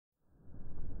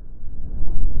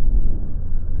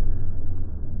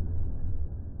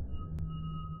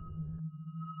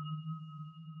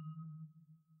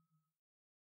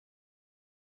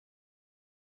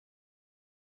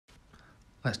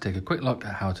Let's take a quick look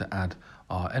at how to add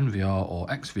our NVR or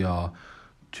XVR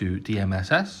to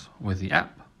DMSS with the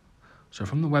app. So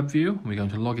from the web view, we're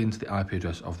going to log into the IP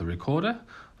address of the recorder,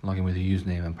 log in with the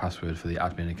username and password for the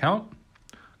admin account,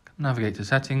 navigate to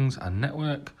settings and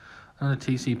network, and under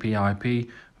TCP IP,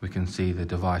 we can see the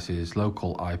device's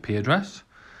local IP address.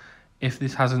 If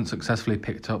this hasn't successfully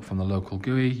picked up from the local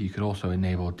GUI, you could also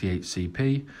enable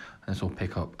DHCP, and this will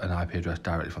pick up an IP address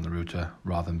directly from the router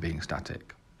rather than being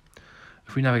static.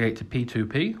 If we navigate to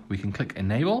P2P, we can click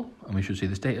Enable, and we should see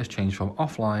the status change from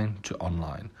offline to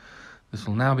online. This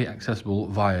will now be accessible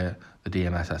via the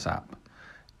DMSS app.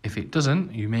 If it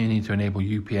doesn't, you may need to enable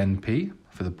UPnP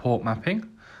for the port mapping.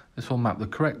 This will map the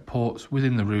correct ports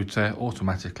within the router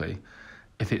automatically.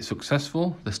 If it's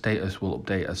successful, the status will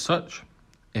update as such.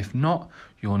 If not,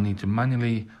 you'll need to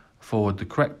manually forward the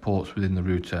correct ports within the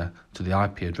router to the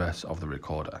IP address of the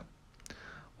recorder.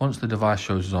 Once the device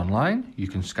shows us online, you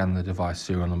can scan the device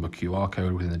serial number QR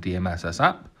code within the DMSS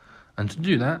app, and to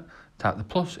do that, tap the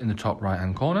plus in the top right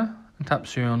hand corner and tap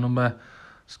serial number,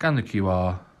 scan the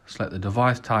QR, select the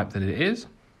device type that it is,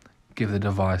 give the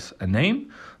device a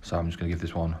name, so I'm just going to give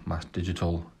this one Mast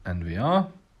Digital NVR,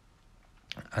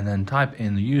 and then type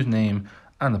in the username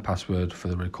and the password for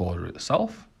the recorder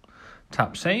itself,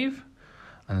 tap save,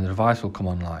 and the device will come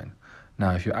online.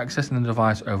 Now, if you're accessing the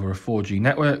device over a 4G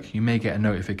network, you may get a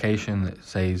notification that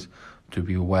says to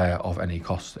be aware of any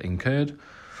costs incurred.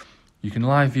 You can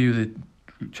live view the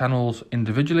channels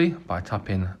individually by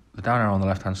tapping the down arrow on the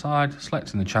left-hand side,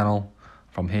 selecting the channel.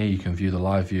 From here, you can view the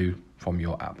live view from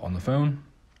your app on the phone.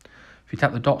 If you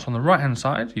tap the dots on the right-hand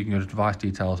side, you can go to device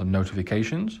details and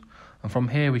notifications. And from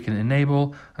here, we can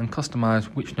enable and customize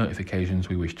which notifications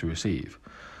we wish to receive.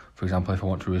 For example, if I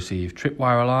want to receive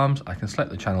tripwire alarms, I can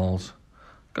select the channels,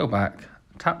 go back,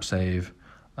 tap save,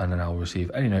 and then I'll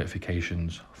receive any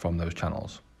notifications from those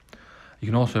channels. You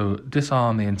can also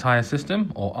disarm the entire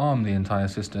system or arm the entire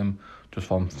system just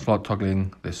from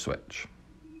toggling this switch.